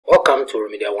Welcome to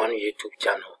Remedial 1 YouTube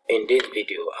channel. In this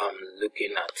video, I'm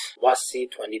looking at Wassce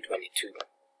 2022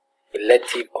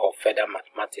 Elective or Further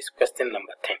Mathematics question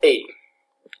number 10. A.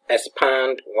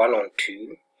 Expand 1 on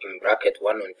 2 in bracket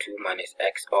 1 on 2 minus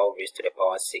x all raised to the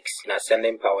power 6 in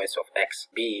ascending powers of x.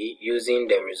 B. Using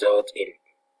the result in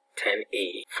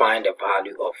 10a, find the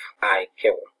value of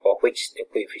IQ, for which the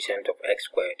coefficient of x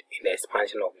squared in the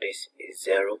expansion of this is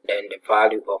 0, then the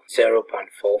value of 0.45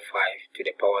 to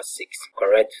the power 6.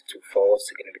 Correct to 4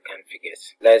 significant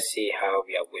figures. Let's see how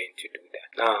we are going to do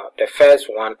that. Now, the first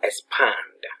one,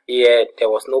 expand. Here, there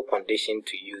was no condition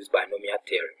to use binomial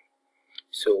theorem,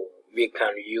 so we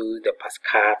can use the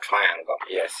Pascal triangle.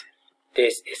 Yes,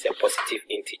 this is a positive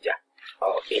integer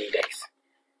or index,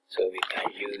 so we can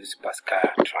use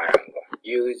Pascal triangle.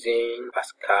 Using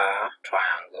Pascal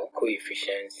triangle,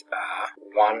 coefficients are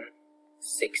 1,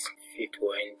 6,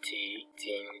 20,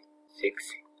 18,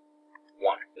 6,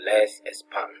 1. Let's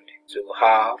expand. So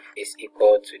half is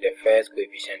equal to the first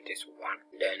coefficient is 1,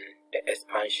 then the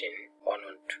expansion 1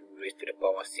 on 2 raised to the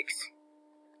power 6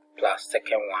 plus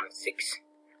second one 6.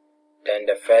 Then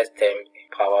the first term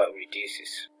power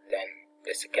reduces, then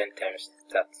the second term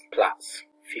starts plus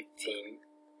 15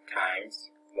 times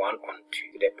 1 on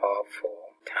 2 to the power 4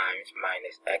 times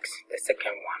minus x, the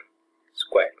second one,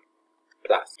 squared,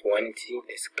 plus 20,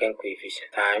 the second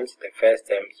coefficient, times the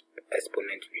first term's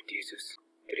exponent reduces,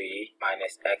 3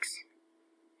 minus x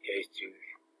raised to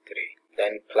 3.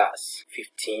 Then plus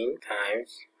 15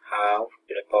 times half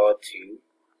to the power 2,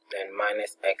 then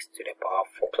minus x to the power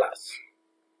 4, plus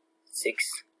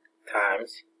 6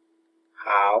 times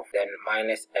half, then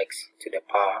minus x to the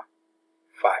power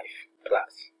 5,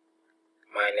 plus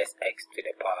minus x to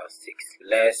the power 6.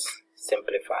 Let's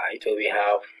simplify. So we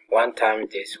have 1 times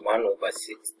this, 1 over 6,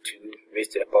 2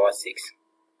 raised to the power 6,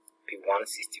 be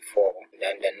 164.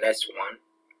 Then the next one,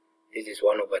 this is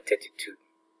 1 over 32.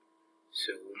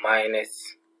 So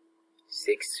minus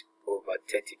 6 over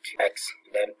 32x,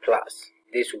 then plus.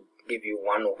 This will give you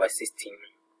 1 over 16.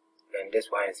 Then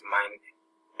this one is minus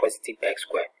positive x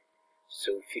squared.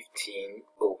 So 15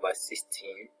 over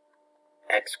 16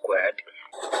 x squared.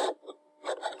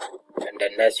 And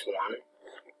the next one,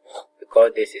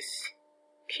 because this is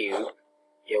cube,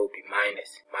 here will be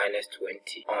minus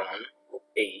 20 on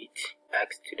 8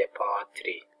 x to the power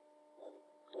 3.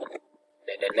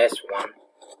 Then the next one,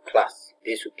 plus.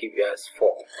 This will give us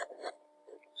 4.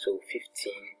 So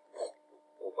 15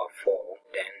 over 4,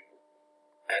 then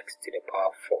x to the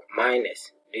power 4,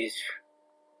 minus this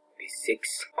will be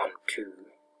 6 on 2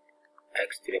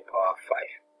 x to the power 5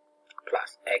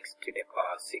 plus x to the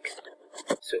power 6.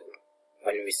 So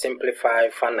when we simplify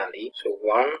finally, so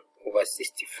 1 over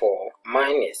 64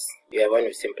 minus, when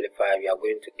we simplify, we are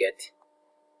going to get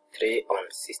 3 on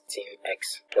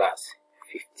 16x plus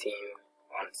 15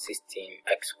 on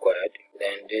 16x squared.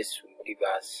 Then this will give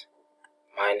us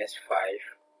minus 5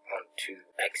 on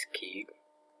 2x cubed.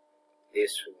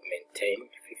 This will maintain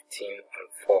 15 on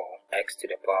 4 x to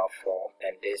the power 4,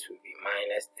 and this will be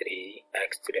minus 3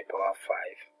 x to the power 5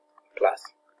 plus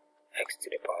x to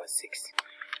the power 6.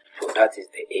 So that is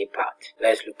the A part.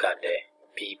 Let's look at the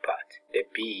B part. The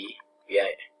B,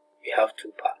 we have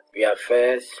two parts. We have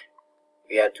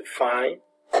to find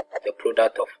the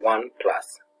product of 1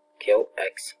 plus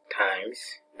QX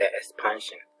times the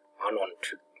expansion 1 on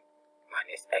 2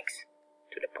 minus x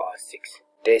to the power 6.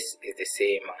 This is the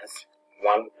same as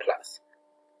 1 plus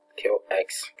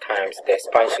QX times the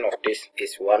expansion of this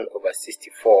is 1 over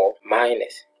 64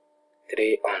 minus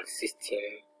 3 on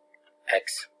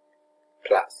 16x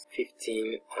plus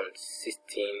 15 on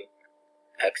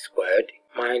 16x squared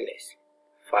minus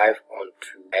 5 on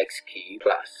 2x cubed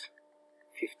plus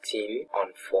 15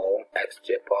 on 4x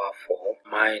to the power 4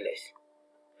 minus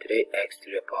 3x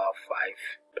to the power 5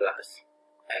 plus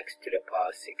x to the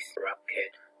power 6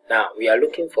 bracket. Now we are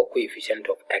looking for coefficient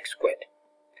of x squared,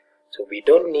 so we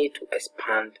don't need to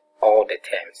expand all the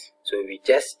terms, so we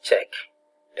just check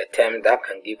the term that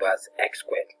can give us x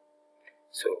squared.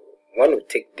 So when we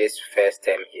take this first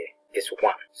term here, it's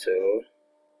 1. So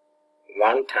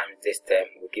 1 times this term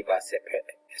will give us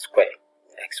a square,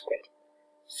 x squared.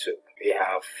 So we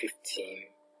have 15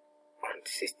 on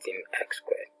 16x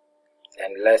squared.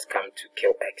 And let's come to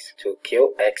QX. So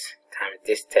QX times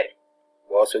this term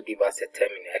will also give us a term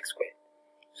in x squared.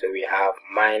 So we have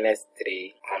minus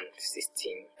 3 on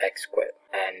 16x squared.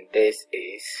 And this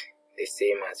is the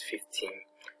same as 15.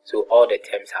 So all the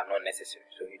terms are not necessary,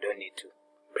 so you don't need to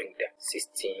bring them.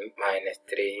 16 minus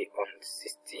 3 on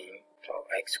 16 of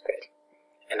x squared.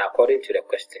 And according to the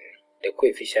question, the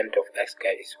coefficient of x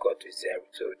squared is equal to 0.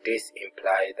 So this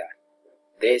implies that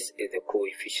this is the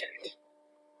coefficient.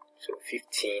 So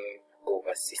 15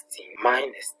 over 16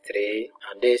 minus 3,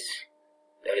 and this,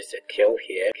 there is a kill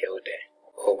here, kill there,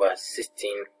 over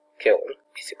 16 kill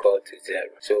is equal to 0.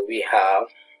 So we have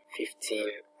 15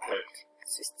 on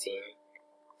 16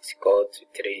 is equal to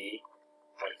 3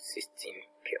 on 16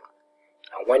 kill.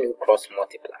 And when you cross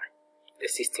multiply, the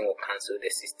 16 will cancel the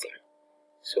 16.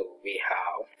 So we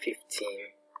have 15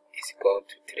 is equal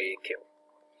to 3 kill.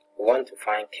 We want to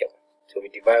find kill. So we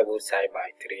divide both sides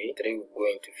by 3. 3 will go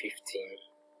into 15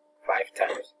 5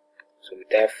 times. So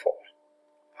therefore,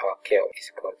 our kill is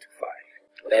equal to 5.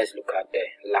 Let's look at the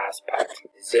last part.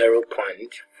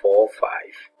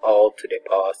 0.45 all to the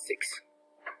power 6.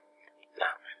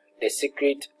 Now, the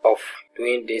secret of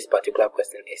doing this particular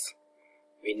question is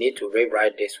we need to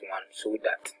rewrite this one so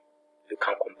that you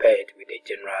can compare it with the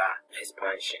general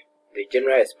expansion. The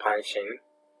general expansion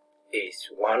is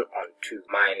 1 on 2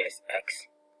 minus x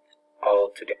all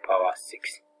to the power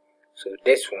 6. So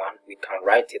this one we can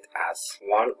write it as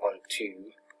 1 on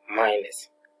 2 minus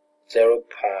 0.05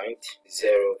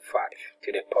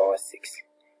 to the power 6.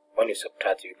 When you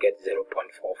subtract, you get 0.45.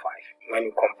 When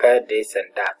you compare this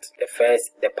and that, the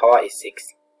power is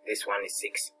 6, this one is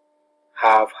 6,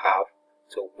 half half.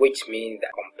 So which means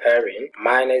that comparing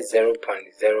minus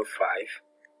 0.05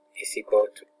 is equal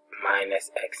to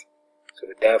minus x. So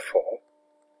therefore,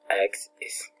 x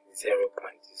is 0.05.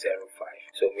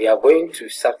 So we are going to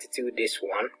substitute this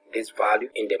value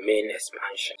in the main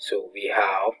expansion. So we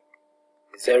have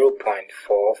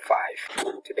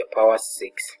 0.45 to the power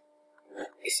 6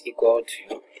 is equal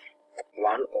to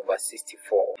 1 over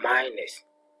 64 minus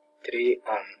 3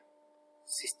 on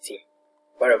 16.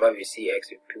 Wherever we see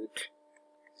x, we put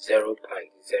 0.05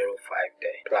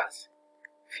 there, plus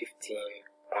 15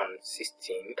 on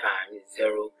 16 times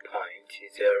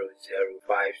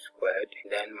 0.005 squared,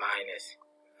 then minus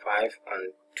 5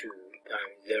 on 2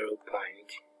 times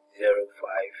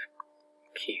 0.05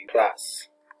 cubed, plus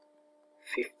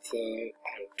 15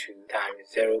 on 2 times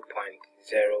 0.05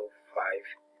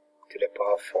 to the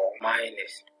power 4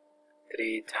 minus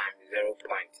 3 times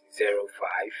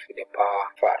 0.05 to the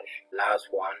power 5. Last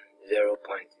one,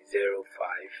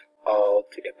 0.05 all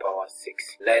to the power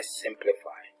 6. Let's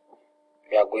simplify.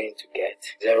 We are going to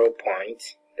get the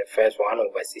first 1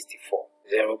 over 64,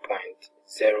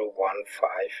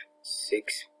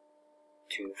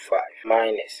 0.015625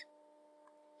 minus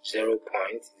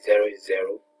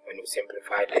 0.00. When you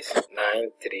simplify this,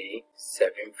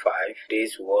 9375,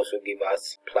 this will also give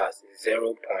us plus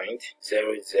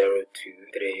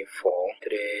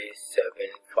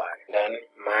 0.00234375, then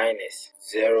minus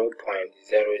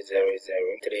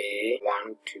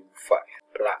 0.000325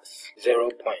 plus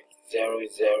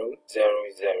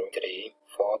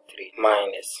 0.0000343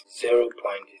 minus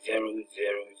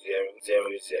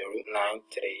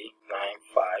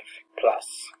 0.00009395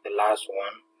 plus the last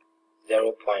one,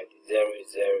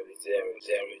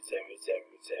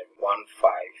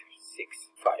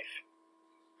 0.0000001565.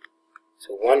 So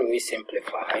when we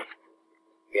simplify,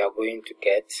 we are going to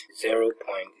get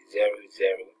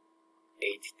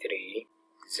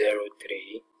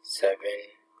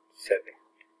 0.00830377.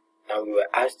 Now we were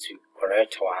asked to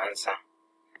correct our answer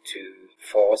to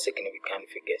 4 significant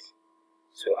figures.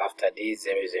 So after this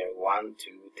 0, 0, 1,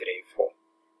 2, 3, 4,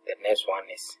 the next one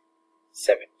is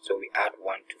 7. So we add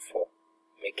 1 to 4,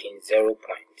 making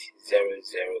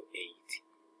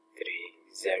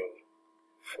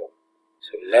 0.008304.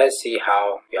 So let's see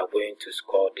how we are going to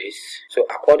score this. So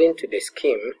according to the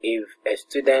scheme, if a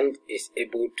student is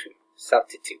able to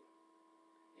substitute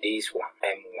this one,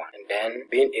 M1, and then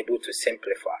being able to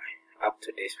simplify up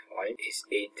to this point is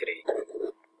A3.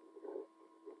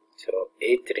 So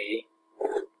A3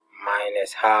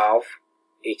 minus half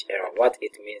each error. What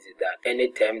it means is that any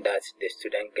term that the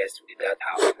student gets with that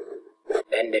half,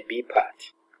 then the B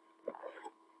part.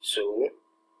 So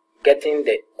getting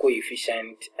the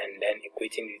coefficient and then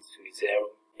equating it to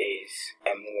 0 is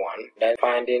M1. Then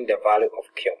finding the value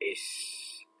of Q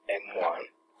is M1.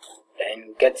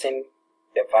 Then getting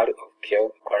the value of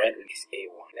Q correctly is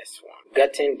A1. That's one.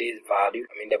 Getting this value,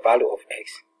 the value of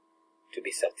X to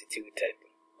be substituted,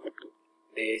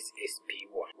 this is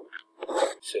B1.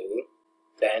 So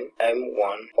then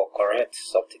M1 for correct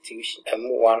substitution,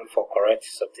 M1 for correct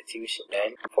substitution.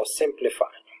 Then for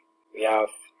simplifying, we have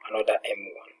another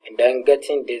M1, and then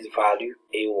getting this value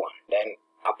A1, then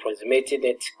approximating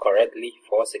it correctly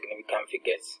for significant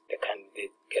figures, the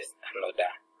candidate gets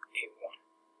another A1.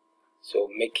 So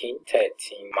making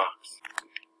 13 marks.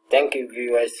 Thank you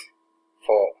viewers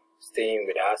for staying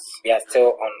with us. We are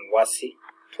still on Wassce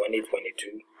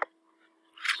 2022.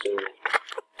 So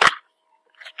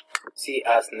see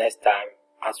us next time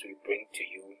as we bring to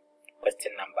you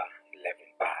Question number